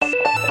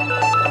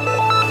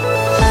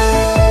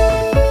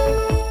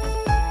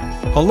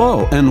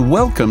Hello and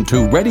welcome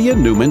to Reddy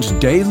and Newman's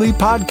Daily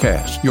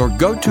Podcast, your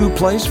go-to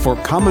place for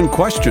common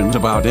questions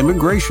about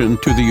immigration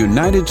to the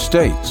United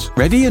States.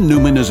 Reddy and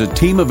Newman is a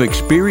team of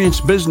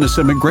experienced business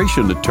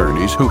immigration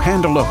attorneys who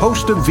handle a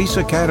host of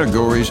visa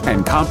categories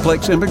and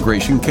complex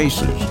immigration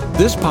cases.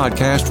 This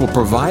podcast will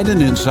provide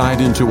an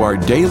insight into our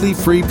daily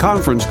free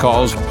conference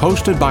calls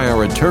hosted by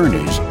our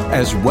attorneys,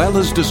 as well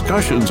as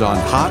discussions on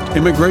hot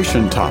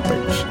immigration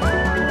topics.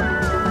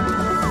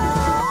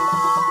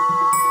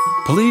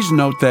 Please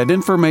note that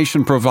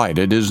information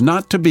provided is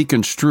not to be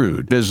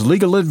construed as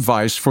legal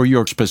advice for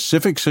your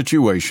specific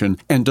situation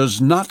and does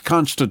not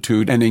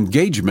constitute an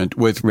engagement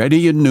with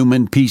Reddy and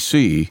Newman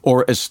PC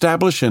or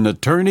establish an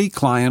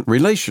attorney-client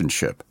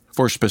relationship.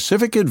 For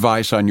specific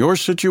advice on your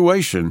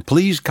situation,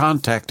 please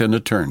contact an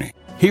attorney.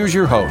 Here's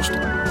your host.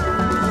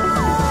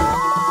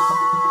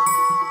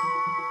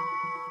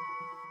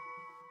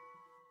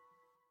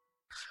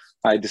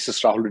 Hi, this is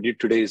Rahul Reddy.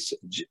 Today is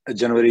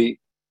January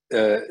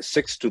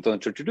 6,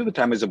 2022. The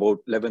time is about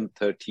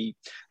 11:30.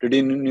 Reddy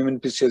and Newman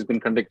PC has been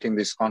conducting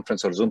this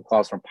conference or Zoom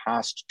calls from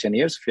past 10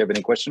 years. If you have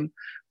any question,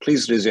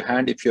 please raise your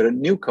hand. If you're a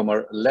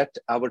newcomer, let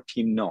our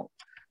team know.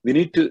 You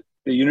need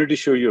to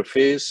show your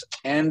face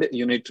and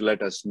you need to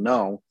let us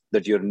know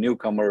that you're a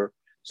newcomer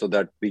so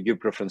that we give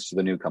preference to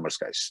the newcomers,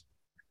 guys.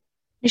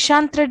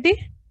 Nishant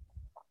Reddy?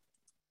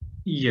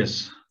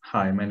 Yes.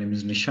 Hi, my name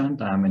is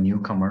Nishant. I'm a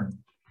newcomer.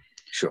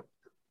 Sure.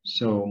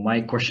 So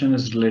my question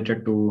is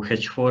related to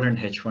H4 and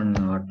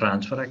H1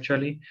 transfer.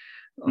 Actually,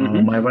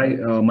 Mm-hmm.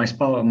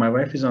 my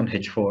wife is on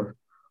H4.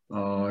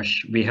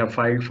 We have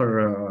filed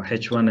for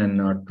H1 in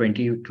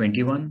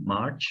 2021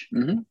 March.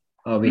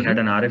 Mm-hmm. We had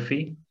an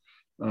RFE.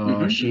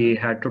 Mm-hmm. She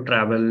had to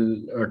travel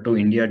to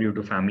India due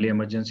to family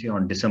emergency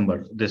on last December,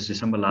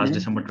 Mm-hmm.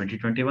 December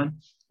 2021,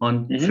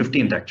 on Mm-hmm.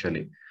 15th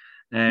actually.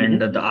 And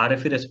the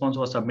RFE response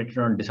was submitted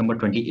on December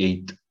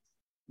 28th.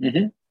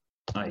 Mm-hmm.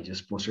 I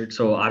just posted.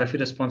 So RFE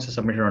response is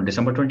submitted on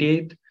December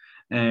 28th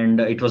and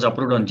it was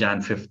approved on Jan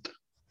 5th.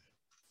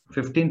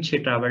 15th she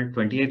traveled,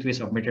 28th we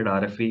submitted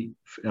RFE,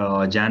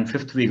 Jan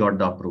 5th we got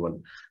the approval.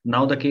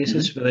 Now the case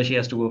is whether she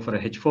has to go for a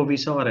H4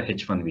 visa or a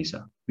H1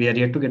 visa. We are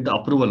yet to get the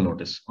approval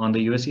notice. On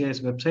the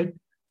USCIS website,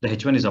 the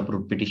H1 is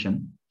approved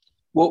petition.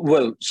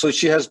 Well, so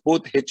she has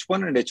both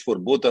H1 and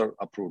H4, both are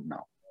approved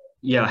now.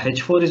 Yeah,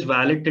 H4 is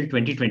valid till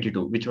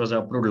 2022, which was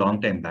approved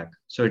long time back.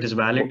 So it is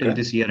valid till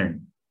this year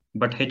end.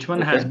 But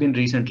H1 has been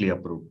recently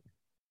approved.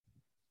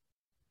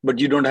 But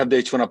you don't have the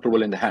H1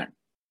 approval in the hand.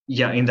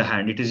 Yeah, in the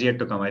hand. It is yet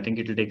to come. I think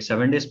it will take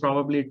 7 days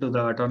probably to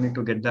the attorney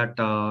to get that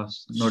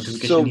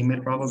notification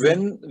email probably.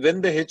 When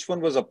the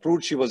H1 was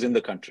approved, she was in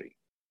the country.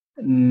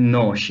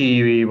 No,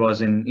 she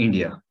was in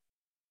India.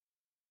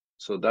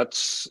 So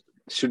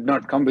should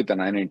not come with an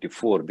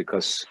I-94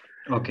 because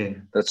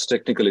that's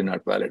technically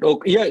not valid.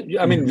 Oh, yeah.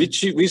 I mean,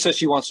 which visa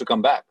she wants to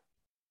come back?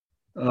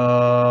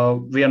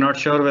 We are not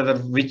sure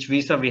which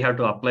visa we have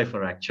to apply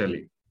for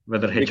actually,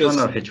 whether H1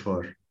 or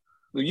H4.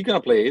 You can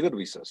apply either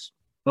visas.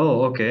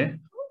 Oh, okay.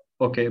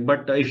 Okay,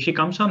 but if she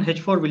comes on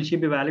H4, will she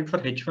be valid for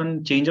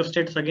H1 change of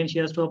status again? She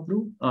has to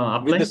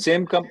apply? With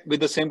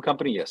the same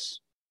company,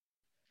 yes.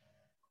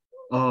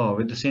 Oh,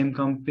 with the same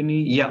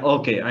company? Yeah,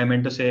 okay. I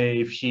meant to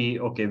say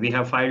we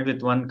have filed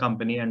with one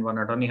company and one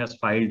attorney has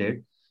filed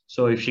it.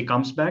 So if she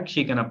comes back,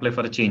 she can apply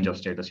for a change of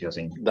status, you're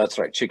saying? That's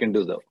right. She can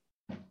do that.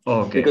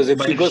 Okay. Because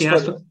if she goes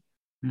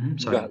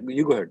sorry.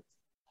 You go ahead.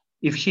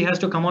 If she has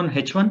to come on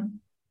H1?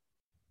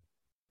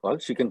 Well,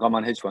 she can come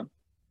on H1.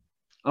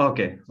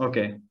 Okay.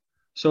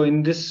 So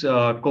in this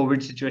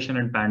COVID situation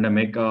and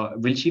pandemic,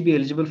 will she be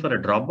eligible for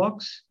a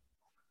Dropbox?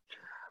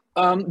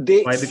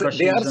 They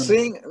are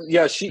saying,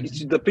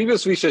 the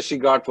previous visa she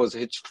got was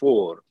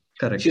H4.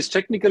 Correct. She's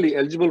technically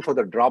eligible for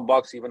the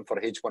Dropbox even for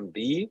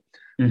H1B,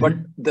 but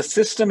the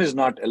system is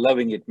not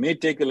allowing it. May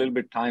take a little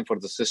bit time for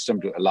the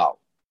system to allow.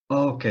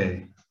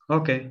 Okay.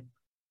 Got it.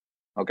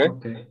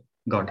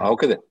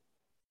 Okay then.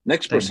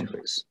 Next person,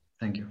 please.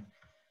 Thank you.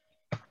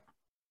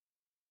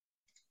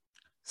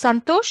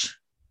 Santosh?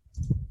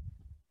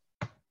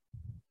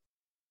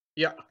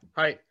 Yeah,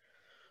 hi.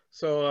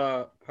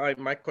 So, hi,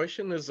 my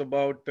question is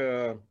about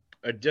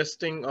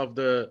adjusting of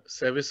the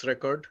service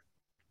record,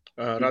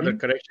 rather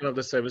correction of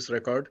the service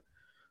record.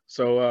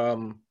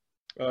 So,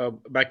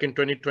 back in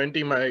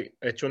 2020, my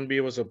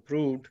H1B was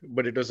approved,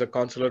 but it was a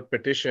consular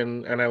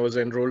petition, and I was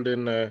enrolled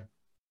in the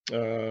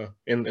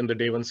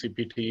Day 1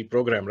 CPT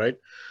program, right?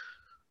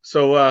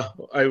 So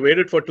I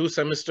waited for 2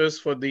 semesters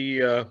for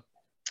the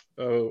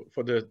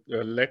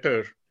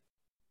letter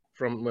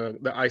from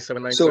the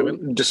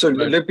I-797. So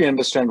let me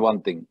understand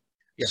one thing.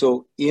 Yeah.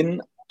 So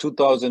in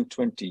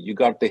 2020, you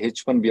got the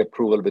H1B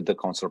approval with the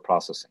consular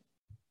processing.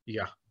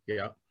 Yeah.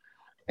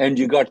 And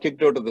you got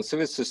kicked out of the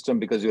service system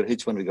because your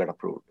H1B got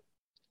approved.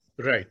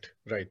 Right.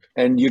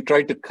 And you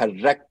tried to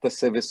correct the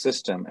service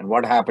system. And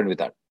what happened with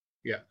that?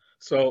 Yeah.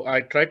 So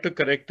I tried to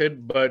correct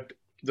it, but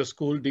the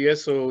school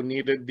DSO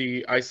needed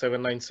the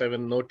I-797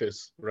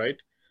 notice, right?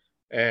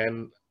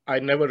 And I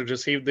never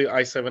received the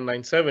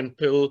I-797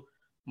 till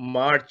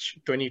March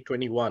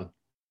 2021.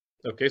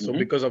 Okay, so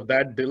because of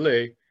that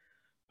delay,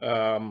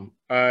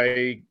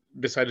 I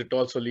decided to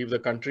also leave the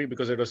country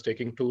because it was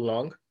taking too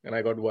long, and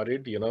I got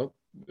worried,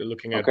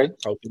 looking at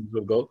how things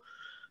will go.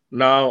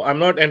 Now, I'm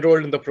not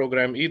enrolled in the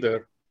program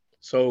either.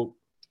 So,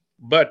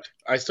 but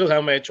I still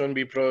have my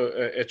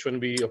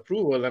H-1B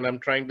approval, and I'm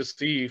trying to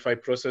see if I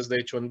process the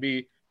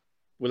H-1B,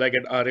 will I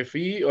get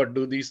RFE, or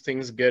do these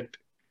things get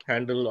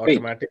handled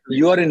automatically?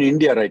 You are in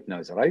India right now,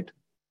 is that right?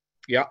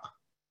 Yeah.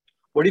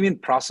 What do you mean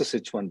process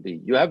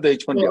H-1B? You have the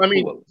H-1B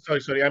approval.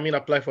 Sorry. I mean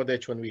apply for the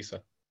H-1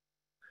 visa.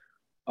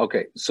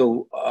 Okay.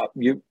 So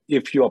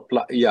if you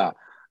apply, yeah.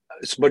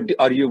 But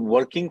are you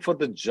working for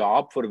the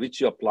job for which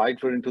you applied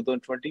for in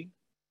 2020?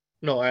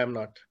 No, I am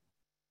not.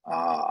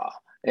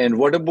 And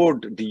what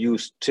about, do you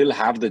still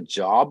have the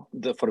job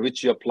for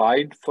which you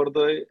applied for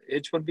the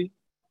H-1B?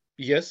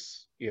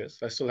 Yes,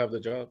 I still have the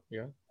job,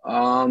 yeah.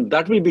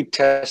 That will be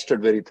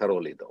tested very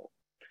thoroughly though.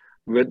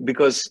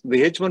 Because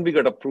the H-1B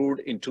got approved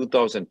in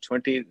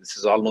 2020. This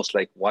is almost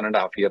like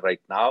 1.5 years right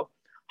now.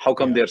 How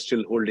come they're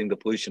still holding the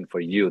position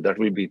for you? That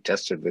will be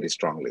tested very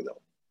strongly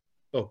though.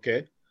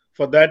 Okay.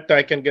 For that,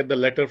 I can get the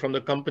letter from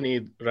the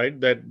company, right?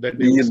 That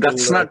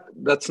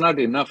That's not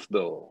enough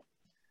though.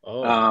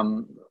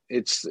 Oh.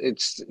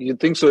 You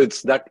think so?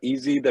 It's that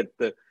easy that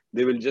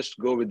they will just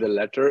go with the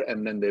letter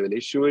and then they will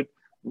issue it.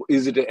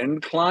 Is it an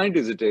end client?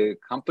 Is it a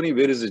company?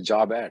 Where is the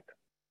job at?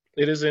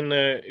 It is in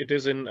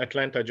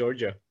Atlanta,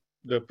 Georgia.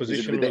 The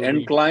position is it with the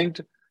end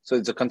client. So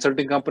it's a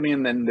consulting company,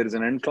 and then there is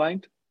an end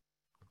client.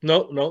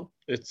 No,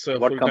 it's a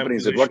what company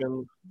position. Is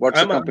it?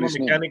 What's the company's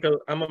name?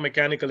 I'm a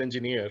mechanical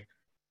engineer.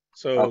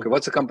 So okay,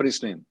 what's the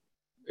company's name?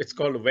 It's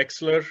called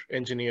Wechsler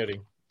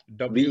Engineering.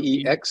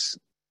 WEX?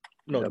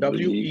 No,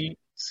 WECHSLER.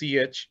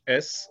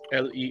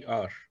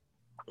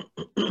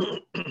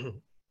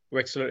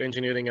 Wechsler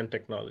Engineering and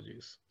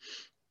Technologies.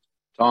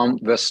 Tom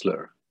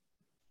Wechsler.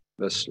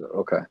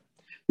 Okay.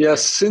 Yeah,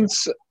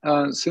 since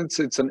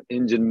it's an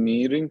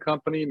engineering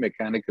company,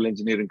 mechanical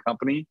engineering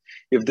company,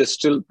 if they're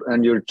still,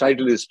 and your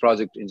title is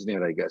project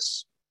engineer, I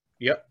guess.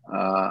 Yeah.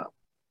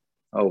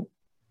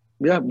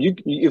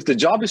 If the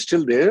job is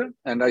still there,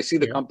 and I see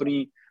the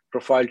company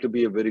profile to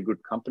be a very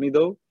good company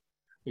though,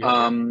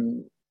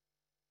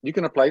 you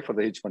can apply for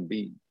the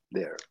H-1B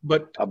there.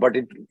 But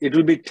it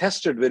will be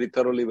tested very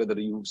thoroughly whether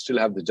you still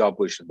have the job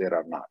position there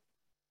or not.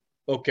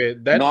 Okay.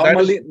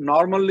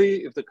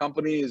 Normally, if the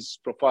company's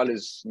profile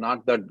is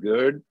not that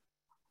good,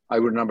 I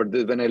would remember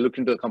when I look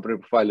into the company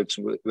profile, looks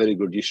very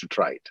good. You should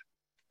try it.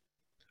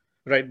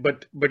 Right,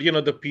 but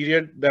the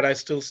period that I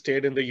still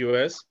stayed in the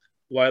US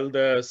while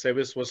the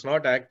service was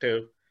not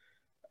active,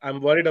 I'm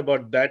worried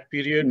about that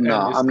period.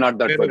 No, I'm not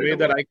that worried.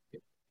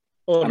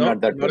 I'm not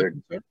that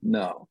worried.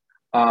 No.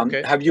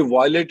 Okay. Have you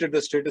violated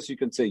the status? You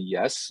can say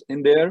yes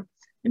in there,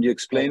 and you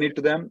explain it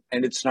to them,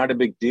 and it's not a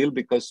big deal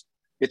because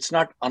it's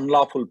not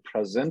unlawful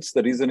presence.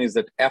 The reason is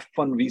that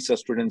F1 visa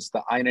students,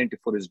 the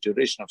I-94 is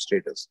duration of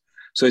status.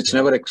 So it's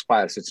never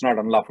expires. It's not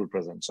unlawful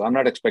presence. So I'm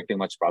not expecting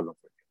much problem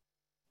for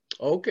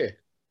you. Okay.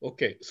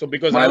 So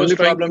because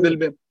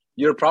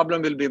your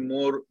problem will be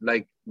more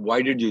like,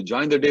 why did you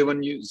join the day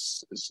one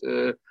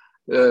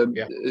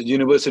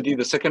university?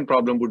 The second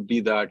problem would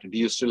be that, do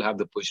you still have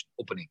the position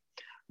opening?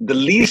 The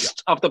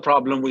least of the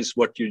problem is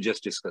what you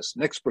just discussed.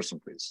 Next person,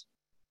 please.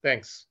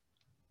 Thanks.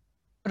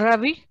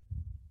 Ravi?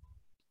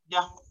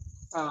 Yeah.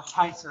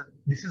 Hi, sir.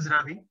 This is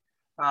Ravi.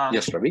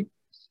 Yes, Ravi.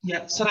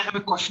 Yeah, sir, I have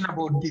a question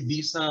about the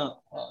visa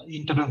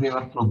interview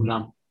waiver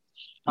program.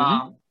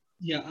 I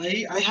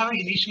have an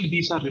initial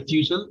visa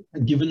refusal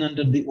given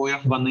under the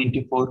OF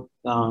 194,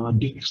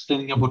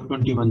 extending about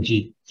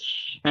 21G.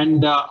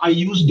 And I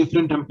used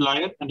different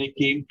employer and I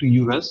came to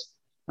US.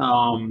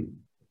 And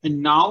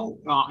now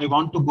I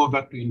want to go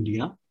back to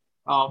India.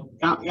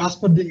 As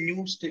per the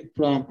new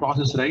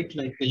process, right?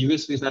 Like the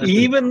US visa.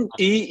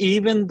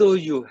 Even though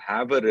you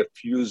have a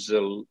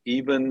refusal,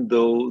 even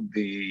though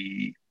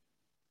the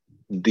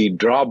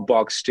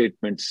Dropbox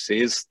statement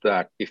says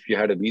that if you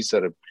had a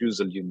visa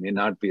refusal, you may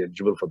not be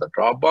eligible for the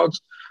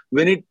Dropbox.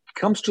 When it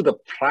comes to the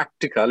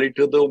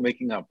practicality, though,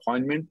 making an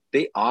appointment,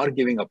 they are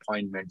giving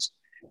appointments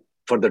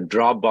for the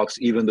Dropbox,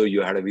 even though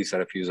you had a visa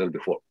refusal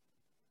before.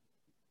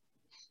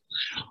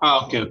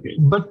 Okay.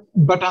 But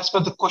as per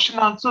the question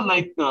answer,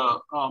 like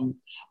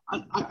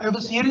I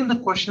was hearing the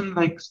question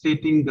like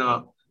stating,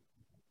 do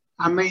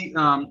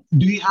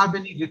you have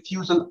any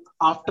refusal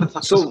after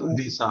successful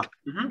visa?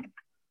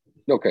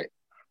 Okay.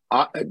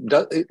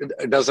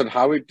 Does it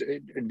have it?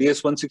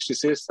 DS-160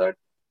 says that?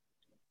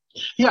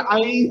 Yeah,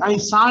 I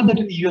saw that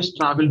in US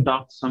travel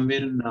doc somewhere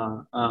in.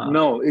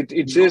 No,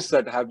 it says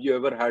that have you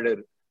ever had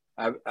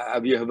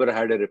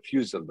a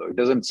refusal though? It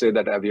doesn't say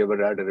that have you ever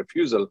had a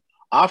refusal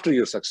after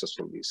your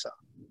successful visa.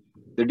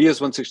 The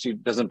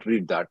DS-160 doesn't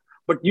read that,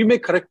 but you may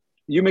correct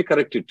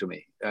it to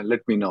me and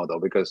let me know though,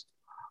 because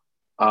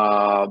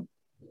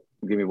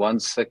give me 1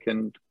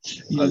 second.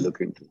 I'll look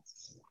into it.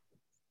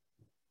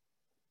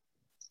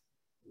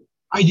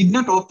 I did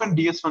not open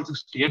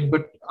DS-160 yet,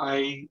 but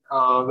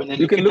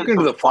you can look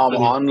into the form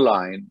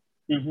online.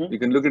 You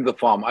can look into the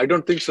form. I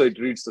don't think so. It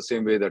reads the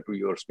same way that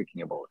we are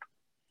speaking about.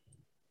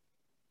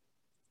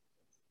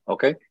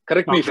 Okay,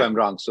 correct me if I'm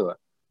wrong. So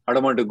I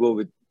don't want to go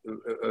with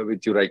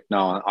you right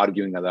now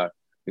arguing on that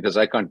because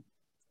I can't.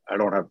 I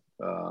don't have.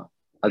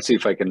 I'll see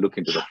if I can look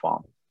into the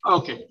form.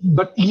 Okay,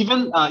 but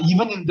even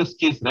in this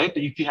case, right?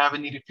 If you have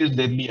any refused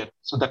earlier,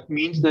 so that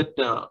means that.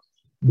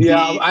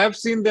 I have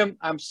seen them.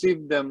 I've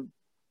seen them.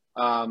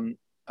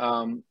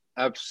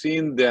 I've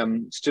seen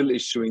them still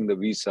issuing the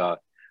visa,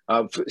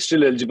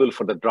 still eligible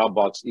for the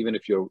Dropbox, even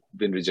if you've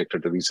been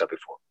rejected the visa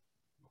before.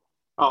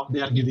 Oh,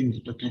 they are giving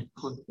it. Okay,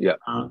 cool. Yeah.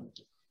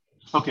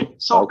 Okay.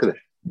 So. Okay.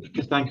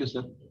 Thank you,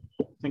 sir.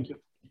 Thank you.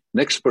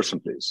 Next person,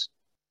 please.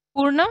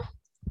 Purna?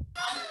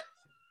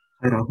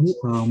 Hi,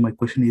 Rahul. My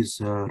question is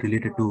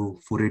related to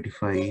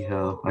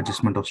 485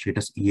 adjustment of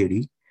status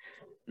EAD.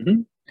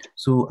 Mm-hmm.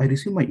 So I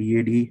received my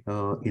EAD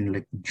in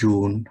like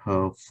June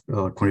of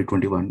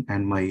 2021,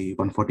 and my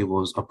 140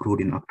 was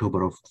approved in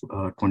October of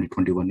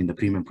 2021 in the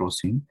premium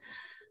processing.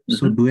 Mm-hmm.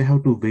 So do I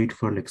have to wait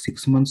for like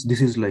 6 months?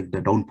 This is like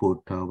the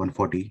downport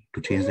 140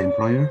 to change the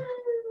employer?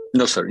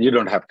 No, sir. You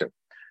don't have to.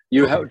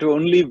 You have to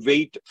only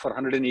wait for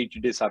 180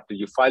 days after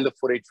you file the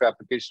 485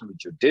 application,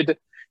 which you did.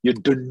 You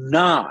do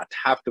not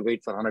have to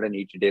wait for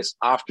 180 days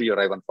after your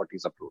I-140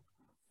 is approved.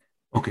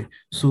 Okay.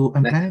 So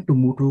I'm planning to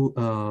move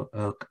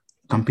to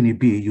company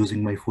B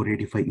using my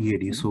 485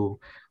 EAD. Mm-hmm. So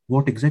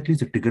what exactly is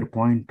the trigger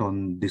point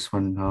on this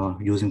one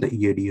using the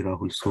EAD,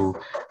 Rahul? So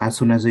as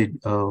soon as I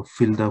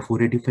fill the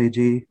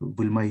 485J,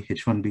 will my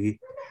H1B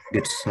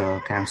gets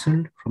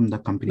cancelled from the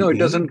company? No, it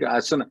doesn't.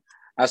 As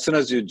soon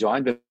as you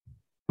join the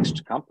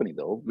next company,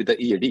 though, with the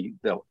EAD,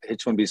 the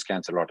H1B is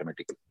cancelled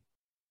automatically.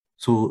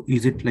 So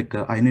is it like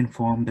an I-9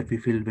 form that we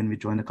fill when we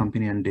join the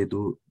company and they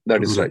do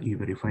that is right.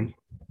 E-Verify?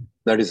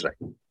 That is right.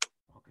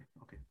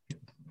 Okay.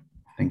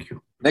 Thank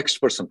you. Next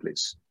person,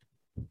 please.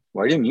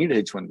 Why do you need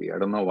H1B? I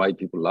don't know why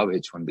people love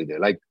H1B. They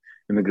like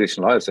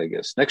immigration lawyers, I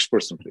guess. Next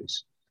person,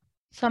 please.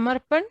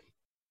 Samarpan?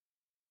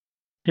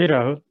 Hey,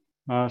 Rahul.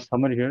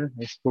 Samar here.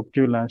 I spoke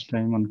to you last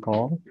time on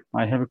call.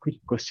 I have a quick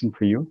question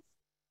for you.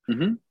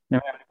 Mm-hmm. Yeah.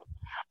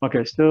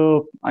 Okay,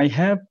 so I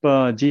have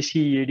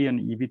GCEAD and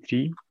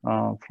EB3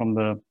 from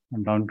the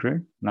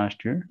downgrade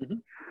last year.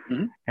 Mm-hmm.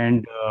 Mm-hmm.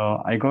 And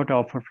I got an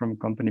offer from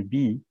company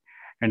B,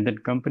 and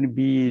that company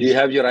B is... Do you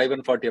have your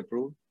I-140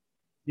 approved?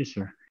 Yes,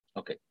 sir.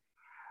 Okay.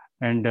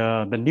 And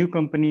the new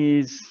company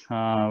is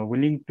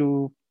willing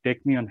to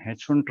take me on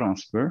H1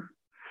 transfer,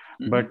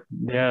 but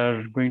they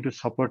are going to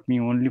support me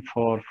only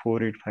for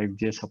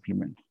 485J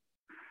supplement.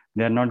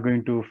 They are not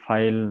going to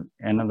file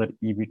another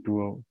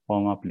EB2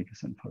 form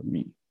application for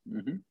me.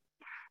 Mm-hmm.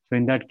 So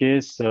in that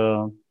case,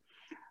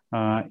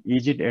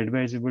 is it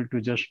advisable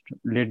to just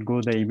let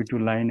go the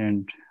EB2 line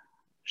and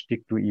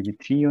stick to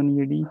EB3 on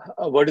EAD?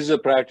 What is the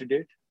priority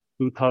date?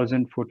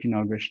 2014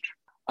 August.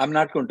 I'm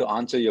not going to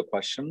answer your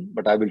question,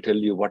 but I will tell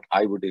you what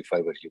I would do if I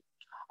were you.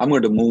 I'm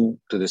going to move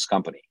to this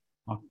company.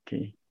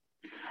 Okay.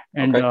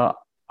 And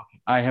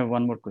I have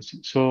one more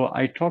question. So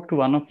I talked to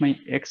one of my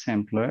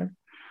ex-employer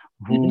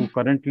who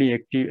currently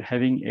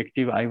having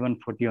active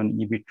I-140 on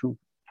EB2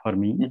 for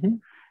me.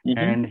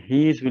 And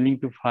he is willing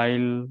to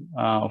file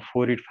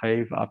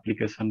 485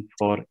 application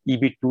for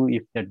EB2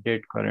 if that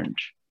date current.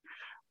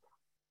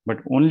 But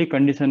only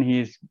condition he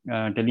is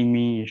telling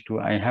me is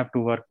I have to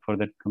work for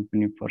that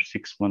company for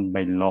 6 months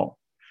by law.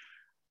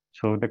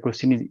 So the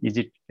question is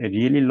it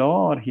really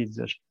law or he's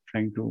just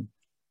trying to?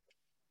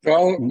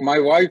 Well, my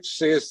wife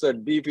says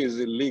that beef is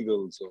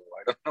illegal, so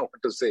I don't know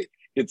what to say.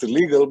 It's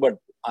illegal, but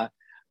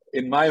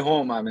in my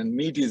home,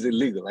 meat is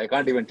illegal. I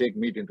can't even take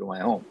meat into my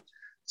home.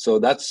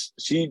 So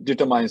she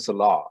determines the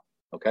law,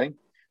 okay?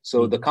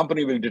 So the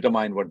company will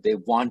determine what they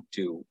want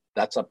to.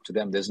 That's up to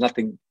them. There's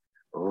nothing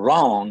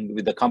wrong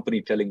with the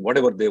company telling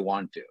whatever they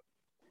want to.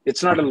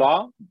 It's not a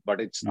law, but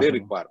it's their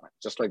requirement.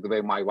 Just like the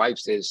way my wife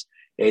says,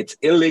 it's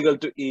illegal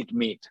to eat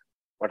meat.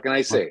 What can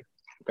I say?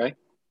 Okay?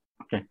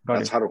 Okay,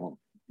 that's her home.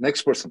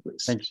 Next person,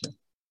 please. Thank you.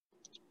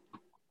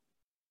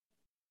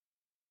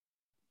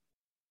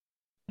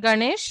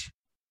 Ganesh?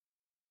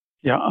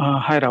 Yeah,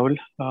 hi Rahul.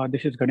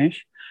 This is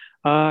Ganesh.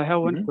 I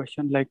have one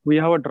question. Like we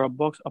have a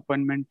Dropbox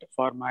appointment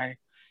for my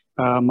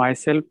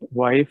myself,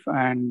 wife,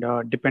 and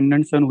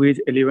dependent son who is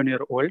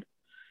 11-year-old.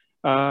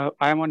 I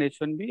am on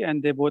H1B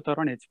and they both are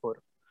on H4.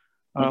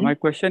 My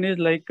question is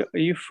like,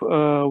 if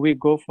we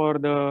go for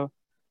the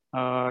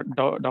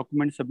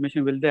document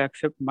submission, will they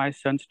accept my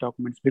son's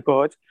documents?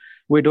 Because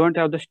we don't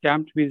have the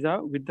stamped visa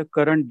with the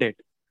current date.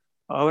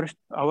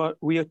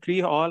 We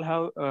three all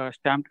have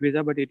stamped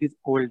visa, but it is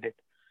old date.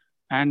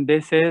 And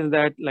they says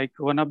that like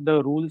one of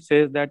the rules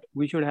says that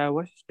we should have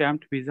a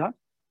stamped visa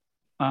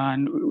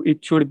and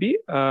it should be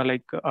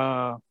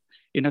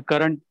in a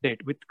current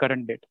date with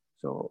current date.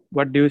 So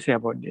what do you say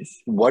about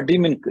this? What do you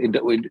mean?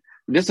 It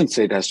doesn't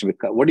say it has to be.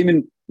 What do you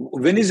mean?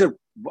 When is your,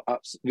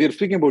 we're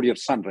speaking about your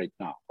son right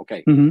now.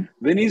 Okay.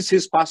 When is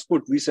his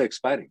passport visa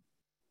expiring?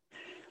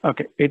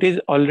 Okay. It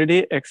is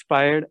already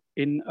expired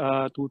in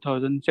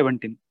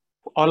 2017.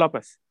 All of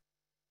us.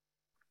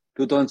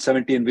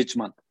 2017, which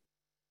month?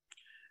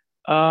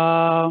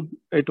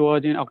 It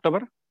was in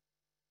October.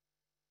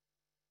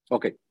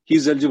 Okay.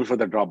 He's eligible for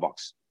the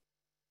Dropbox.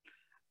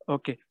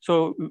 Okay.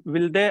 So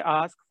will they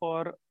ask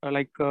for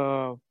like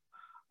our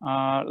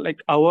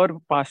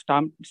past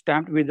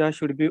stamped visa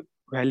should be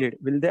valid?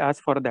 Will they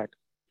ask for that?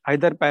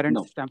 Either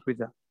parent's stamped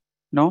visa?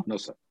 No? No,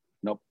 sir.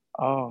 No.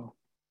 Oh,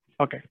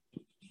 okay.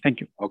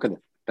 Thank you. Okay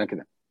then. Thank you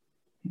then.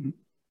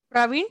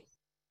 Praveen?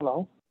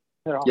 Hello.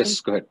 Yes,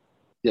 go ahead.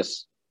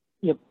 Yes.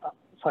 Yep.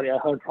 Sorry, I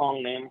heard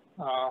wrong name.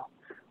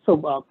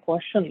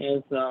 Question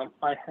is, I'm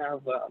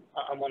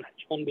on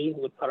H-1B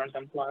with current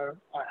employer.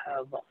 I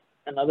have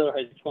another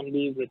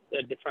H-1B with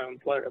a different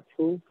employer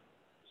approved.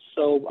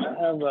 So I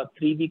have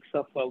 3 weeks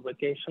of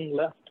vacation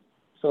left.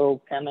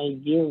 So can I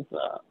give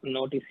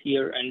notice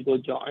here and go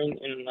join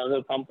in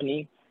another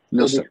company?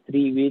 No, sir.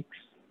 3 weeks?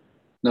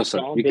 No, sir.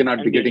 You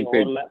cannot be getting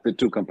paid with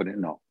 2 companies.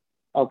 No.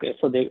 Okay.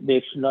 So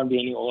there should not be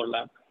any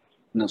overlap.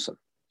 No, sir.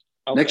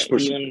 Okay, next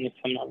person. Even if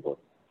I'm not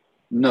working?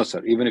 No,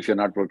 sir. Even if you're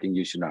not working,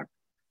 you should not.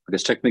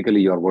 Because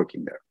technically you are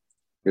working there.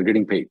 You're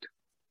getting paid.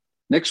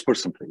 Next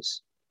person,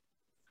 please.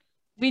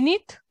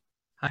 Vineet?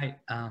 Hi.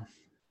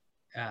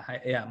 Hi.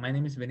 Yeah, my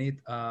name is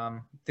Vineet.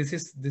 This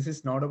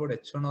is not about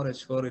H1 or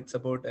H4. It's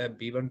about a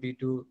B1,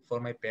 B2 for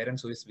my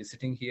parents who is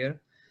visiting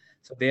here.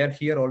 So they are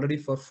here already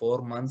for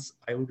 4 months.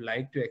 I would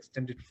like to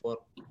extend it for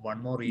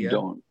 1 more year.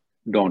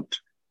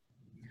 Don't.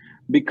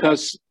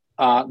 Because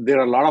there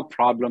are a lot of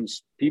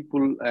problems.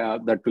 People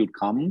that will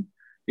come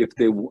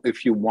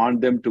if you want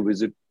them to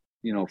visit,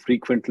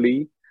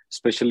 frequently,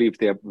 especially if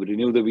they have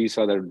renewed the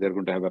visa, they're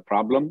going to have a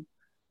problem.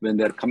 When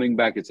they're coming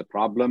back, it's a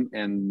problem,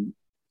 and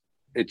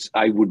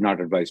I would not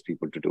advise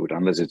people to do it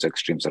unless it's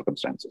extreme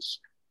circumstances.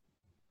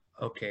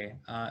 Okay,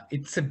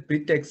 it's a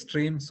bit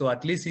extreme. So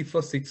at least if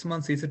for 6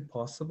 months, is it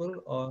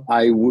possible? Or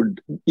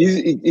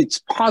it's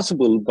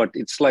possible, but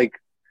it's like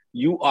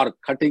you are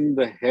cutting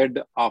the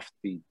head of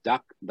the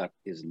duck that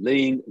is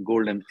laying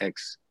golden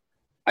eggs.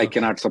 I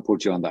cannot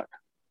support you on that.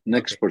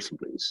 Next person,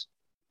 please.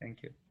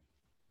 Thank you.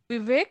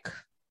 Vivek?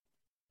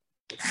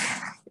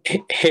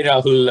 Hey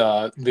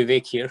Rahul,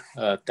 Vivek here.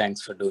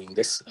 Thanks for doing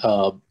this.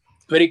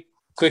 Very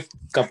quick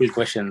couple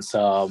questions.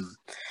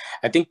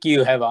 I think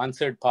you have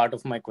answered part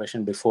of my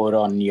question before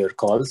on your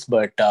calls,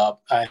 but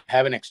I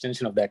have an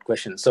extension of that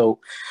question. So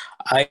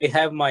I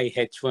have my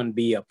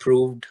H1B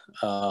approved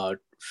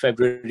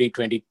February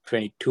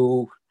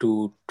 2022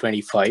 to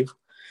 25.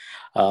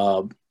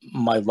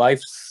 My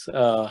wife's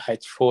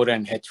H4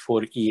 and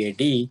H4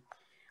 EAD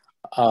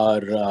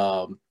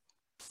are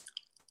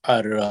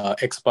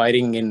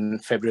expiring in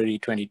February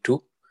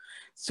 22.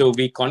 So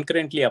we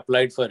concurrently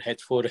applied for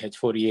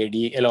H4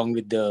 EAD along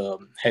with the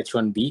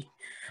H1B.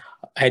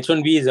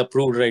 H1B is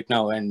approved right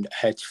now, and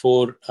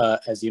H4,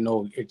 as you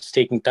know, it's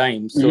taking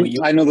time. So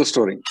I know the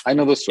story.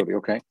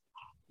 Okay.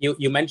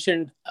 You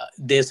mentioned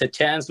there's a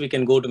chance we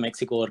can go to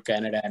Mexico or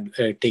Canada and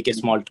take a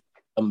small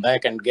come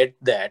back and get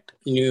that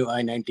new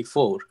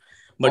I-94.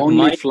 But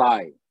only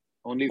flying.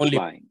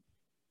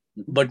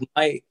 But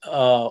my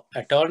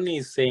attorney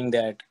is saying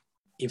that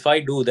if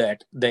I do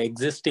that, the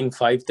existing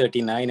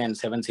 539 and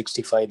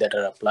 765 that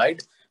are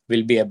applied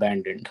will be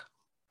abandoned.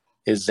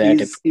 Is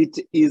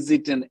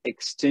it an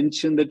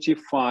extension that she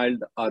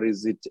filed, or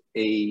is it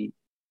an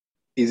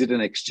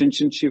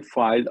extension she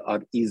filed,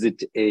 or is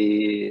it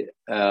a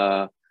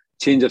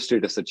change of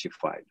status that she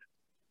filed?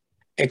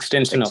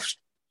 Extension of.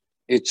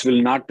 It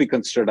will not be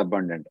considered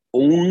abundant.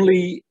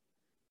 Only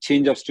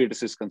change of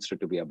status is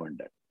considered to be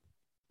abundant.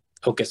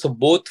 Okay, so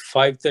both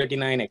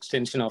 539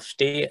 extension of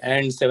stay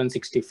and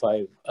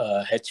 765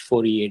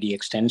 H4 EAD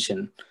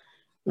extension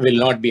will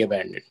not be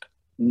abandoned.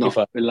 No,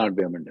 will not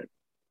be abandoned.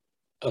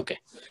 Okay,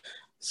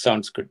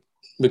 sounds good.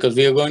 Because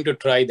we are going to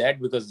try that,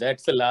 because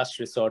that's the last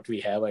resort we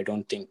have. I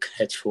don't think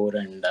H4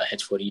 and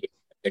H4 EAD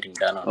are getting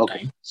done on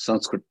time.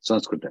 Sounds good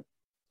then.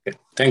 Okay.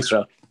 Thanks,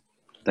 Rahul.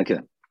 Thank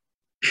you.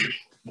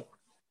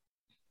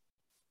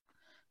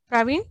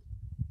 Praveen?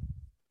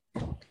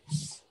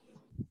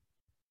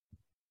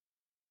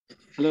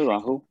 Hello,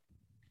 Rahul.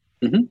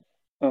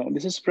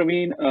 This is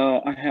Praveen.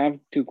 I have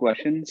 2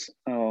 questions.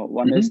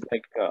 One is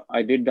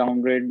I did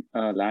downgrade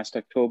last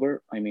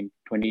October,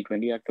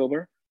 2020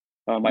 October.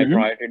 My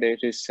priority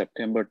date is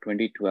September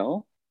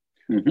 2012.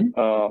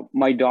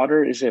 My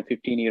daughter is a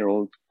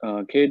 15-year-old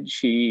kid.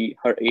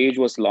 Her age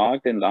was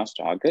locked in last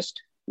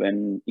August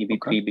when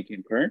EB3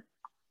 became current.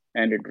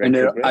 And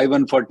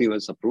I-140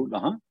 was approved.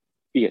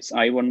 Yes,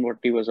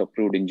 I-140 was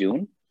approved in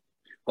June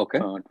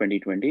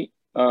 2020.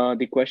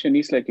 The question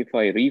is if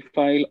I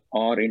refile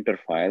or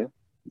interfile,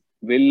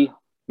 will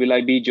I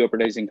be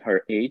jeopardizing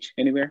her age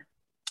anywhere?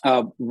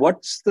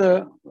 What's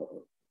the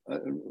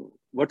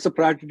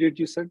priority date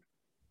you said?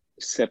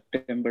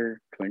 September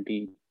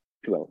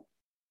 2012.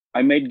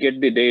 I might get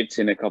the dates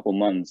in a couple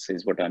months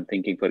is what I'm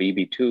thinking for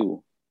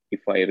EB2.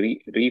 If I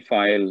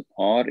refile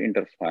or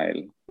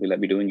interfile, will I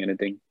be doing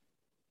anything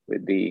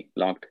with the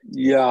locked?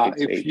 Yeah,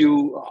 if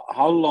you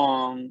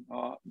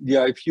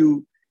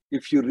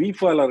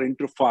refile or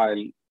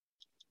interfile,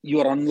 you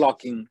are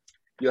unlocking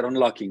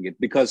it,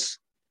 because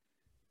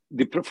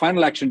the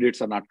final action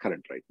dates are not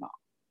current right now.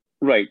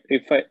 Right.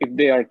 If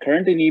they are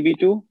current in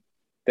EB2,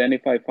 then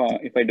if I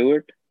do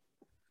it.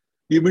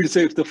 You mean to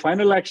say if the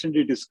final action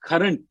date is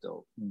current,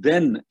 though,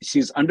 then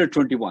she's under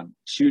 21.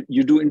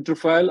 You do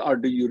interfile or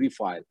do you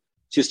refile?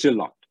 She's still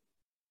locked.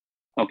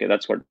 Okay,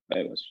 that's what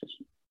I was just.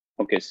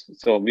 Okay,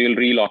 so we'll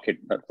relock it.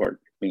 That's what it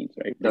means,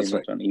 right? That's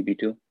right. On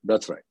EB2.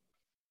 That's right.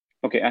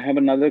 Okay, I have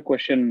another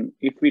question.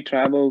 If we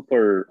travel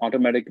for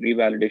automatic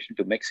revalidation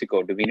to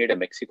Mexico, do we need a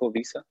Mexico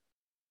visa?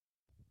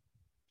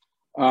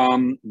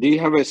 Do you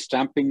have a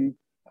stamping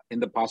in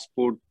the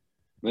passport?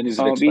 When is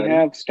it expired? We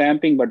have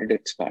stamping, but it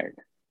expired.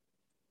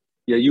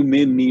 Yeah, you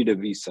may need a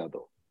visa,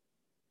 though,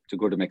 to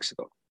go to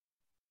Mexico.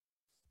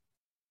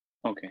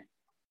 Okay.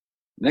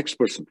 Next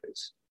person,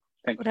 please.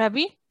 Thank you.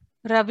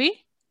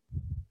 Ravi?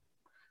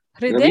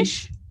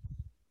 Hridesh?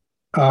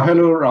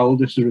 Hello, Rahul.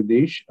 This is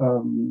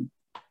Hridesh.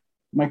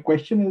 My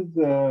question is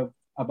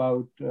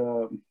about,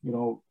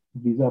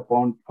 visa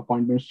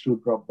appointments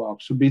through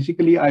Dropbox. So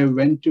basically, I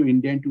went to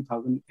India in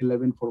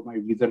 2011 for my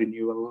visa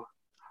renewal.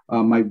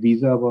 My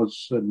visa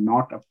was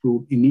not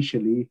approved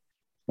initially,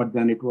 but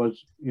then it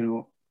was,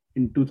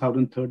 in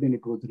 2013,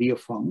 it was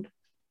reaffirmed.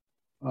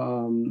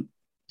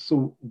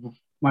 So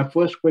my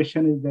first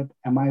question is that,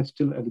 am I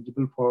still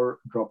eligible for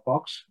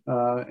Dropbox?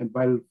 And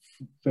while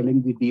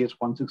filling the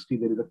DS-160,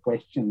 there is a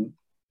question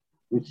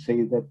which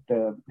says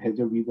that, has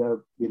your visa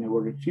been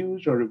ever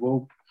refused or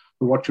revoked?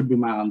 So what should be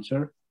my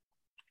answer?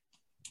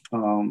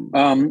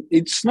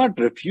 It's not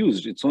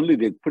refused. It's only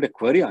they put a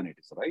query on it,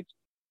 right?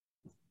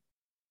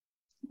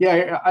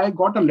 Yeah, I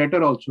got a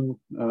letter also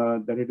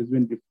that it has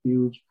been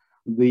refused.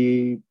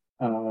 The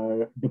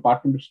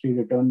Department of State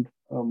returned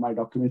my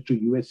documents to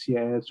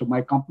USCIS. So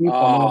my company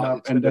followed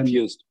up and then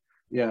refused.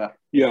 Yeah.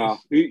 Yeah,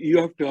 you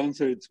have to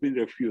answer it's been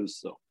refused.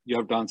 So you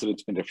have to answer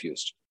it's been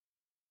refused.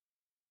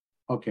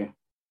 Okay.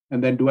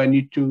 And then do I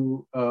need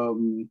to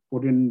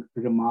put in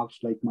remarks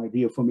like my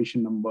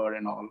reaffirmation number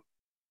and all?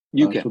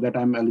 You can. So that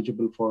I'm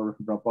eligible for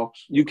Dropbox?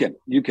 You can.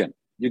 Okay.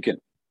 You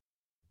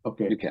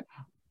can.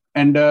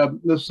 And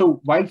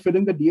so while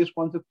filling the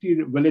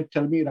DS-160, will it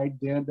tell me right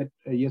there that,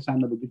 yes,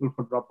 I'm eligible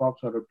for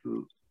Dropbox, or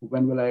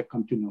when will I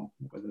come to know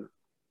whether?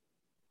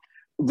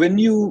 When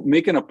you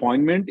make an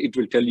appointment, it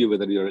will tell you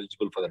whether you're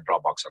eligible for the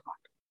Dropbox or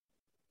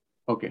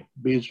not. Okay,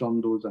 based on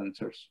those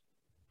answers.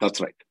 That's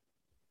right.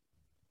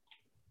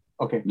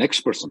 Okay.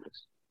 Next person,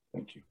 please.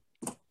 Thank you.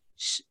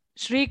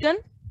 Srikan?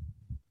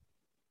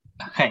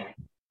 Hi.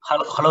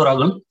 Hello,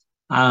 Rahul.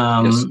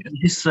 Yes.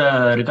 This is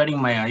regarding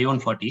my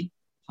I-140.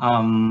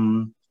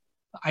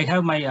 I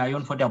have my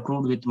I-140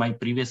 approved with my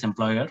previous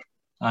employer,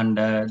 and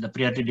the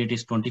priority date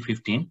is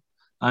 2015.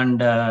 And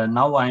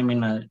now I'm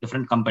in a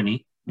different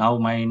company. Now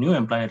my new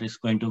employer is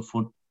going to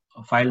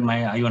file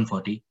my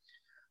I-140.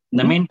 In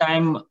the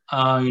meantime,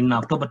 in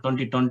October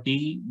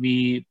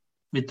 2020,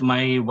 with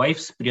my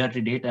wife's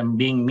priority date, and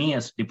being me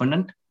as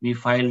dependent, we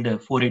filed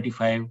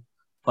 485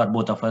 for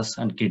both of us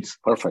and kids.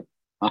 Perfect.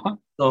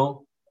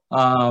 So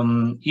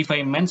if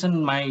I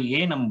mention my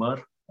A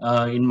number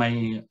in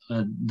my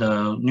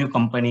the new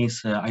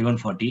company's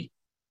I-140,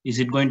 is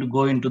it going to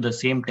go into the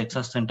same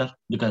Texas center?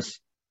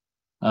 Because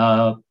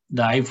the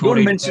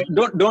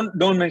I-485...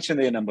 Don't mention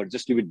the A number.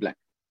 Just leave it blank.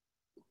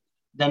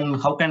 Then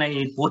how can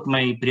I put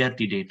my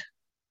priority date?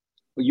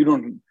 You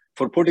don't.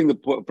 For putting the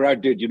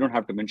priority date, you don't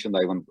have to mention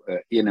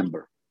the A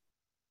number.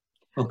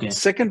 Okay.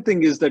 Second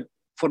thing is that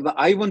for the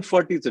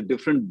I-140, it's a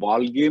different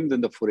ball game than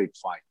the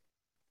 485.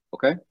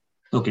 Okay.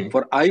 Okay.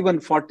 For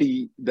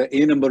I-140, the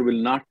A number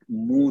will not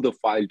move the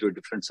file to a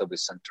different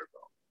service center,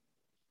 though.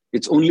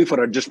 It's only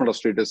for adjustment of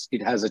status.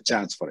 It has a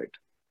chance for it.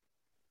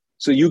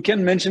 So you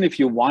can mention if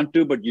you want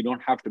to, but you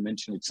don't have to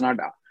mention. It's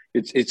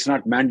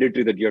not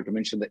mandatory that you have to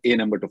mention the A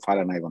number to file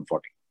an I-140.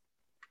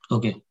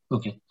 Okay.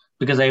 Okay.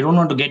 Because I don't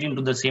want to get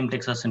into the same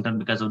Texas center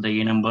because of the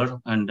A number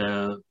and.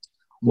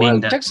 Well,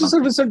 Texas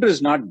Service Center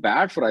is not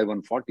bad for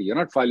I-140. You're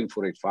not filing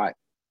 485.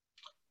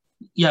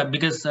 Yeah,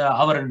 because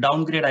our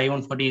downgrade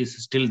I-140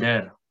 is still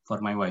there for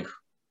my wife.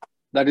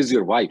 That is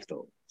your wife,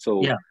 though.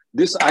 So yeah.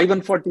 This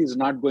I-140 is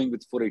not going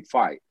with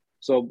 485.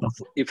 So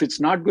if it's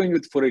not going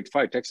with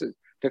 485,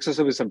 Texas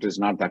Service Center is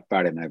not that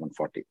bad in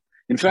I-140.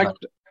 In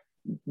fact,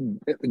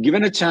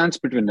 given a chance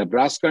between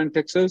Nebraska and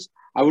Texas,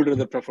 I would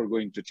rather prefer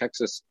going to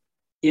Texas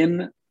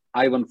in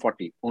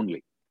I-140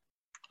 only.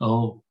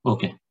 Oh,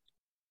 okay.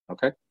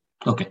 Okay.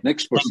 Okay.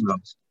 Next person.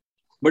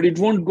 But it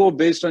won't go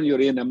based on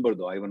your A number,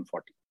 though, I-140.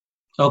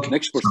 Okay.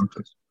 Next person.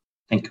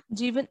 Thank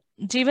you.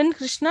 Jeevan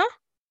Krishna?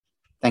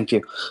 Thank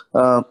you.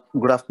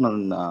 Good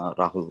afternoon,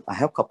 Rahul. I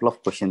have a couple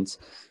of questions.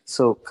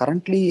 So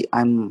currently,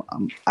 I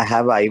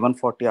have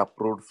I-140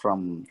 approved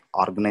from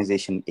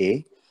organization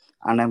A,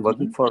 and I'm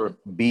working for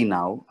B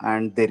now,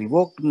 and they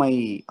revoked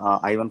my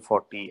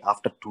I-140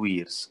 after 2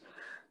 years.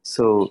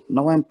 So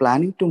now I'm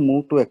planning to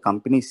move to a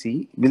company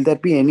C. Will there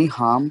be any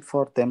harm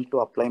for them to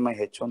apply my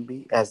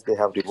H-1B as they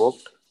have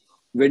revoked?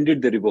 When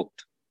did they revoke?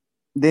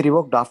 They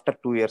revoked after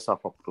 2 years of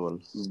approval.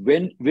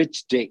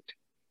 Which date?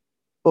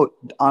 Oh,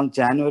 on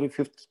January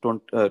 5th,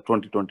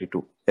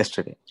 2022,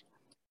 yesterday.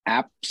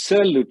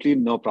 Absolutely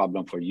no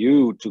problem for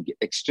you to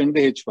extend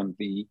the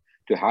H-1B,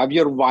 to have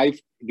your wife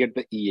get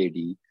the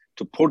EAD,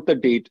 to put the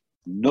date,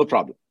 no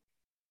problem.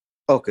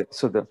 Okay,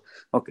 so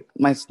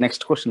my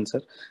next question,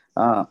 sir.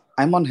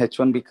 I'm on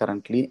H1B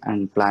currently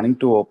and planning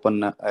to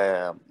open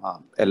a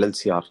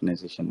LLC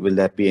organization. Will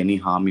there be any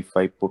harm if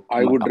I put?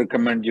 I would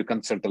recommend you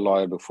consult a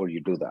lawyer before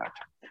you do that.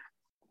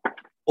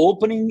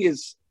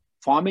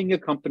 Forming a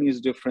company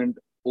is different.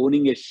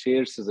 Owning a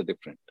shares is a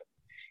different.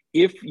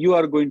 If you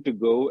are going to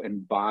go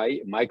and buy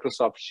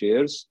Microsoft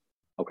shares,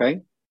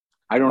 okay,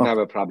 I don't have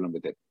a problem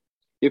with it.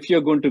 If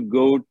you're going to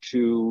go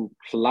to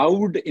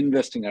cloud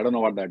investing, I don't know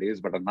what that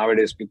is, but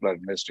nowadays people are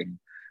investing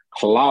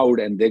cloud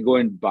and they go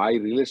and buy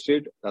real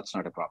estate, that's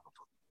not a problem.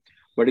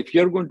 But if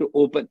you're going to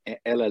open a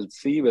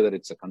LLC, whether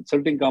it's a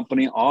consulting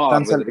company or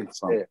whether it's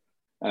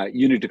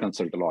you need to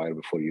consult a lawyer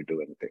before you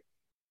do anything.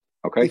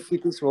 Okay. If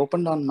it is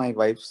opened on my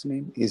wife's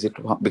name, is it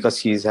because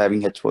she is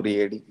having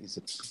H4EAD? Is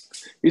it?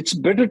 It's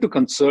better to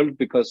consult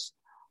because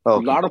a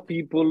lot of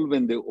people,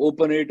 when they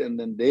open it and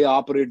then they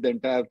operate the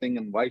entire thing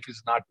and wife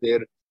is not there,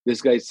 this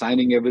guy is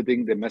signing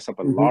everything, they mess up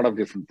a lot of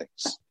different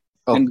things.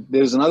 And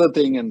there's another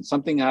thing, and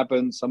something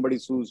happens, somebody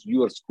sues,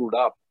 you are screwed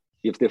up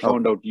if they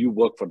found out you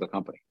work for the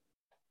company.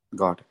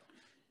 Got it.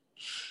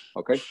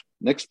 Okay.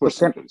 Next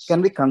person, please.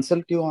 Can we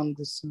consult you on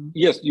this?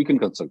 Yes, you can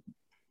consult.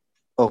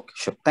 Okay,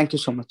 sure. Thank you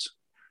so much.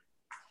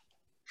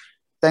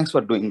 Thanks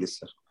for doing this,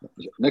 sir.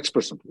 Next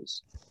person,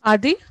 please.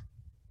 Adi?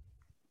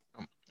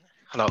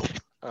 Hello.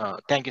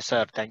 Thank you,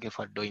 sir. Thank you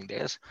for doing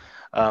this.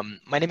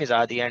 My name is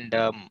Adi, and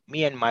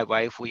me and my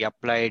wife, we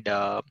applied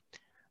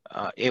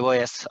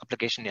AOS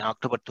application in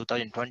October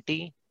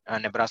 2020,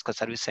 Nebraska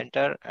Service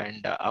Center,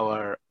 and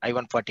our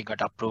I-140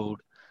 got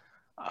approved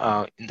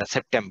in the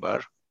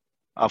September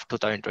of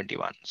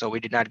 2021. So we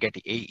did not get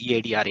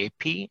EAD or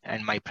AP,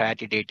 and my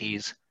priority date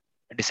is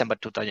December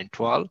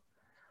 2012.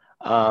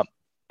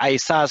 I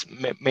saw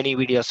many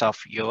videos of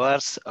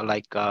yours,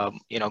 like,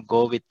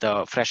 go with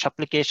the fresh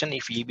application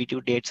if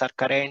EB2 dates are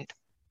current,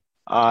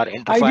 or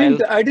interfile.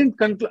 I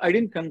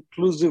didn't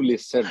conclusively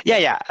say.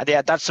 Yeah.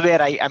 That's where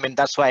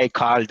that's why I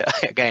called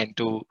again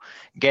to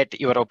get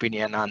your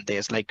opinion on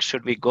this. Like,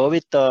 should we go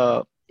with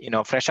the,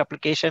 fresh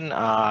application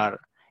or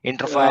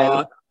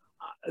interfile?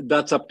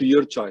 That's up to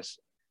your choice.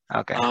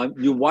 Okay.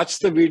 You watch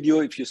the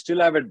video. If you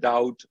still have a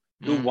doubt,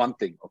 do one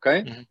thing.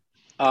 Okay.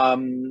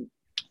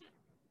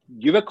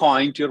 Give a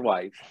coin to your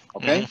wife,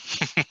 okay?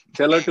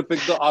 Tell her to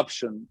pick the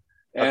option.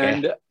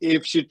 And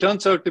if she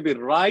turns out to be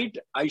right,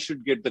 I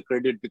should get the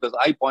credit because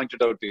I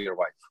pointed out to your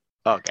wife.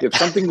 Okay. If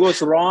something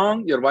goes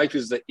wrong, your wife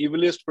is the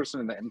evilest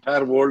person in the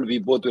entire world. We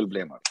both will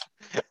blame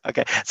her.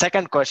 Okay.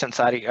 Second question.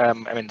 Sorry.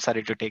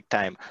 Sorry to take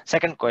time.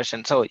 Second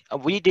question. So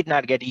we did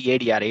not get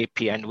EAD or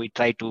AP, and we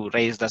tried to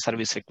raise the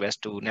service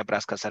request to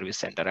Nebraska Service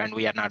Center, and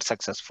we are not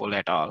successful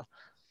at all.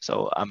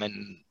 So,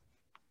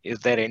 is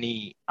there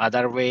any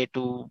other way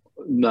to?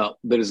 No,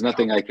 there is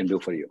nothing I can do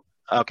for you.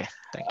 Okay,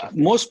 thank you.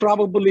 Most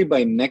probably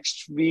by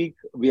next week,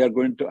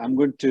 I'm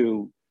going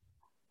to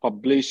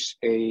publish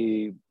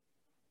the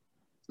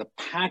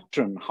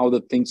pattern, how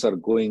the things are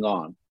going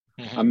on.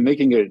 I'm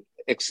making an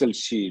Excel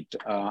sheet.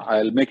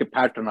 I'll make a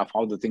pattern of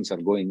how the things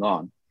are going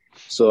on.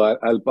 So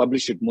I'll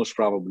publish it most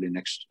probably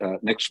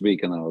next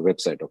week on our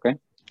website, okay?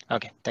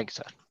 Okay, thank you,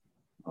 sir.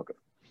 Okay.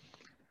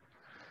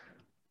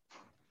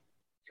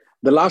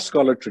 The last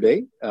caller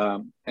today,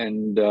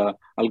 and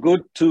I'll go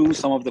to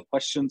some of the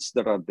questions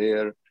that are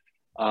there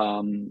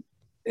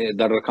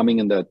that are coming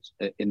in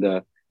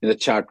the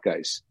chat,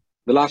 guys.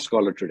 The last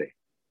caller today.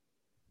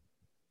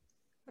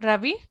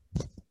 Ravi?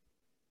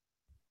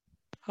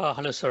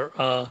 Hello,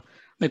 sir.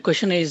 My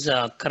question is,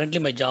 currently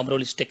my job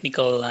role is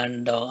technical,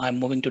 and I'm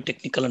moving to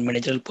technical and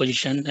managerial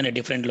position in a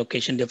different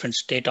location, different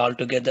state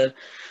altogether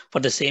for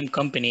the same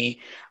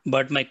company.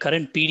 But my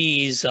current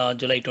PD is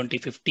July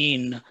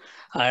 2015.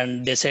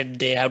 And they said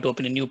they have to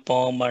open a new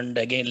POM and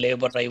again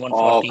labor I-140.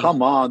 Oh,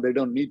 come on. They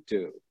don't need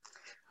to.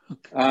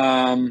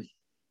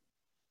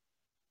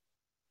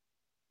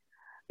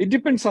 It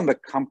depends on the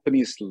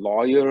company's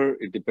lawyer.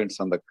 It depends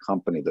on the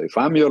company, though. If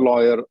I'm your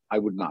lawyer, I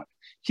would not.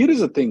 Here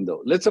is the thing,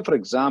 though. Let's say, for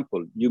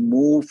example, you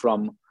move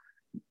from,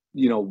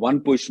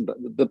 one position.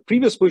 The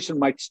previous position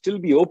might still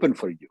be open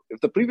for you.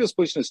 If the previous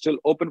position is still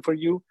open for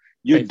you,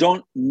 you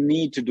don't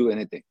need to do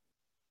anything.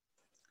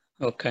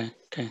 Okay.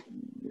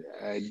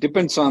 It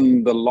depends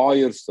on the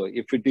lawyers. So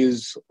if it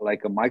is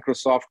like a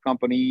Microsoft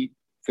company,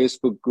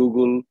 Facebook,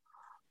 Google,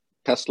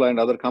 Tesla, and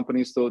other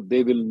companies, so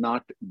they will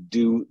not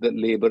do the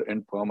labor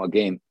and perm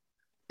again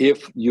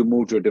if you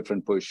move to a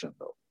different position,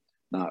 though.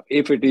 Now,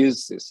 if it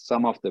is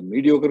some of the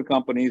mediocre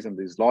companies and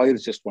these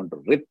lawyers just want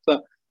to rip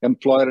the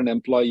employer and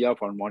employee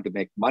off and want to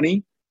make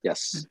money,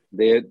 yes,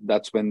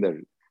 that's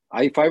when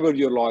if I were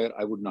your lawyer,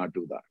 I would not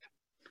do that.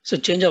 So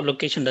change of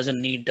location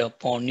doesn't need a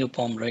new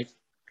POM, right?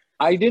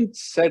 I didn't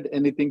said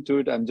anything to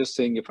it. I'm just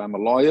saying if I'm a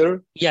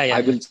lawyer,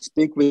 I will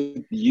speak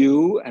with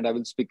you and I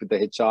will speak with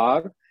the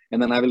HR. And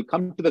then I will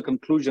come to the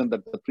conclusion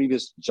that the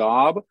previous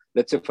job,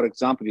 let's say, for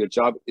example, your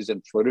job is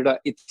in Florida,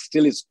 it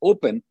still is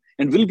open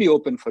and will be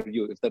open for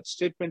you. If that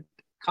statement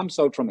comes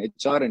out from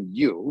HR and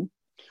you,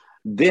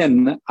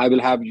 then I will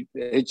have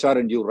HR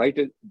and you write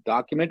a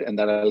document and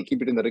then I'll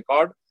keep it in the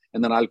record.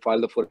 and then I'll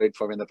file the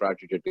 485 when the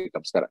priority date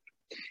becomes correct.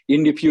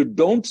 And if you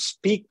don't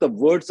speak the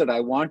words that I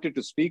wanted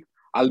to speak,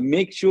 I'll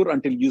make sure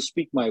until you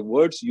speak my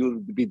words, you'll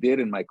be there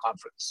in my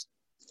conference.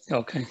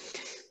 Okay.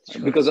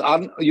 Sure. Because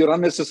you're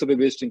unnecessarily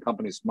wasting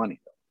company's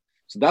money.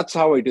 So that's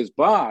how it is.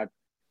 But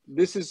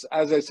this is,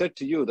 as I said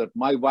to you, that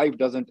my wife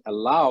doesn't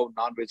allow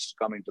non-veg to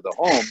come into the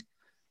home.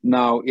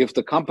 Now, if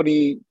the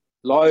company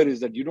lawyer is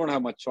that you don't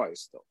have much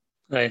choice, though.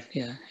 Right.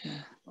 Yeah.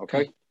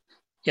 Okay.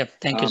 Yep.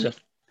 Thank you, sir.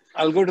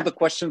 I'll go to the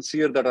questions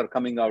here that are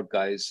coming out,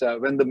 guys.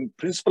 When the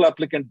principal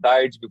applicant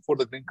dies before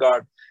the green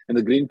card and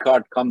the green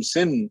card comes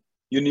in,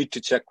 you need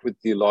to check with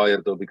the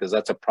lawyer, though, because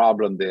that's a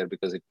problem there,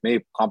 because it may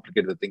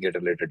complicate the thing at a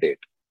later date.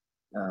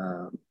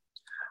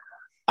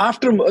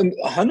 After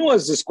Hanu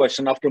has this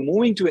question, after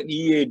moving to an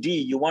EAD,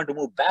 you want to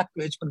move back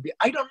to H1B.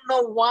 I don't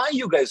know why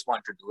you guys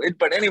want to do it,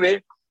 but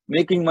anyway,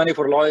 making money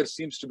for lawyers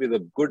seems to be the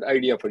good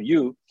idea for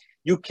you.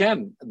 You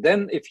can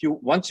then,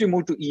 once you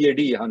move to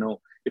EAD, Hanu,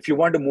 if you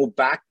want to move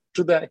back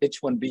to the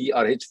H1B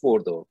or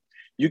H4, though,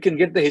 you can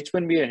get the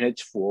H1B and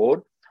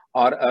H4,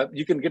 or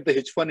you can get the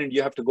H1 and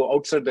you have to go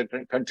outside the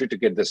country to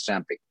get the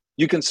stamping.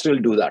 You can still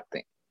do that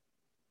thing.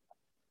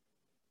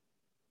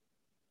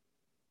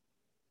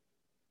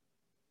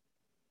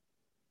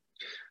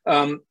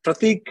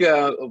 Prateek,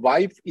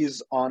 wife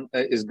is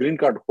green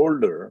card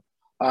holder,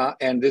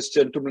 and this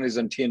gentleman is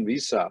on TN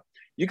visa.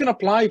 You can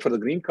apply for the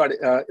green card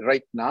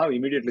right now.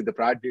 Immediately, the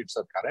priority dates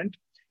are current.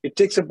 It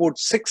takes about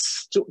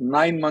 6 to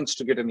 9 months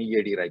to get an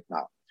EAD right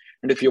now.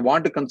 And if you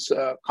want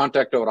to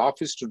contact our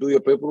office to do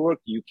your paperwork,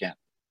 you can.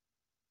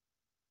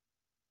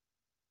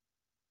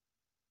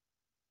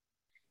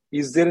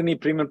 Is there any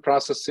premium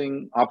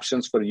processing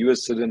options for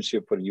US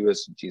citizenship for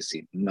US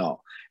GC?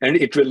 No. And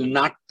it will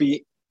not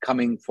be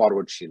coming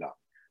forward, Sheila.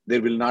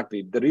 There will not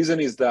be. The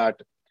reason is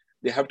that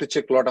they have to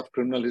check a lot of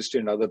criminal history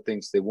and other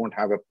things. They won't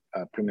have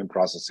a premium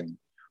processing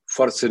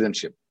for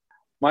citizenship.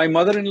 My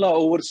mother-in-law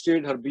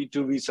overstayed her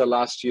B2 visa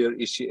last year.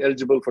 Is she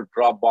eligible for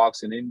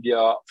Dropbox in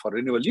India for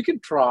renewal? You can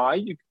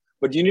try,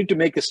 but you need to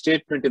make a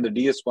statement in the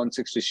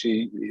DS-160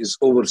 she is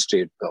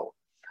overstayed, though.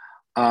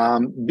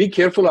 Be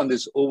careful on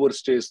this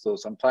overstays, though.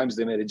 Sometimes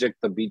they may reject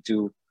the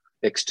B2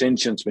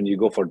 extensions when you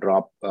go for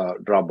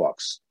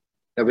Dropbox,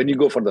 when you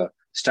go for the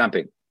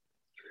stamping.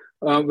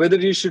 Whether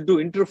you should do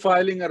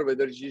interfiling or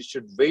whether you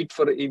should wait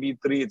for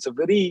EB3, it's a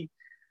very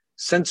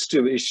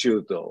sensitive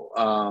issue, though.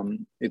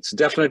 It's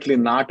definitely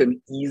not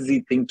an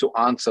easy thing to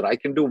answer. I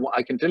can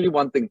tell you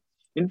one thing: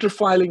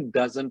 interfiling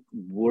doesn't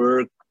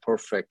work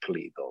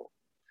perfectly, though.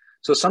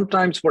 So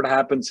sometimes what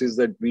happens is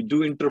that we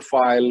do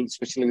interfile,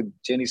 especially with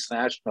Chinese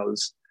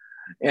nationals,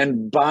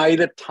 and by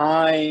the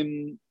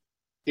time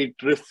it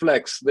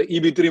reflects, the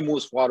EB3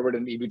 moves forward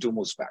and EB2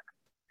 moves back.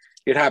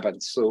 It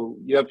happens. So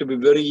you have to be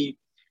very,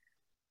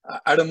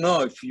 I don't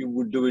know if you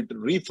would do it.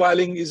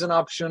 Refiling is an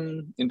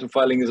option,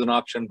 interfiling is an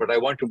option, but I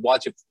want to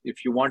watch,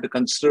 if you want to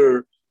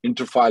consider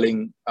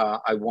interfiling,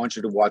 I want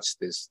you to watch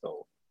this,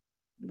 though,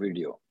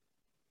 video.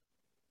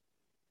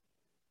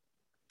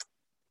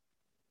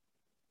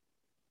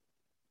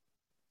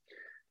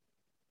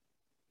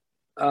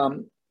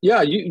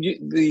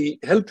 The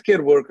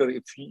healthcare worker,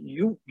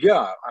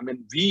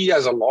 we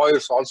as a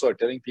lawyers also are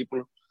telling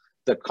people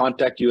that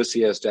contact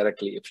USCIS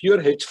directly. If your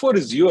H4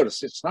 is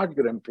yours, it's not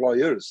your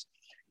employer's,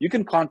 you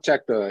can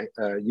contact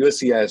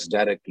USCIS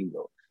directly,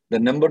 though. The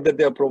number that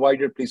they have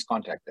provided, please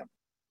contact them.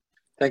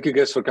 Thank you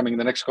guys for coming.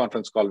 The next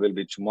conference call will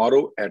be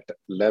tomorrow at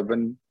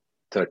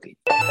 11:30.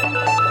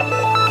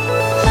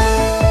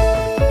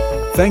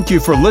 Thank you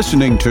for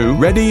listening to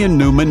Reddy and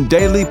Newman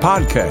Daily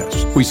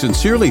Podcast. We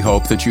sincerely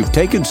hope that you've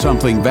taken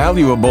something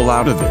valuable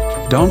out of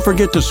it. Don't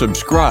forget to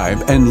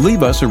subscribe and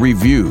leave us a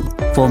review.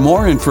 For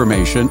more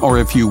information, or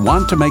if you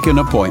want to make an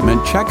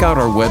appointment, check out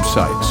our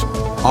websites,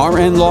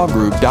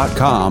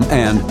 rnlawgroup.com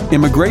and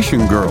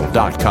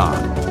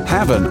immigrationgirl.com.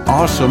 Have an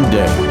awesome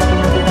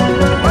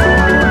day.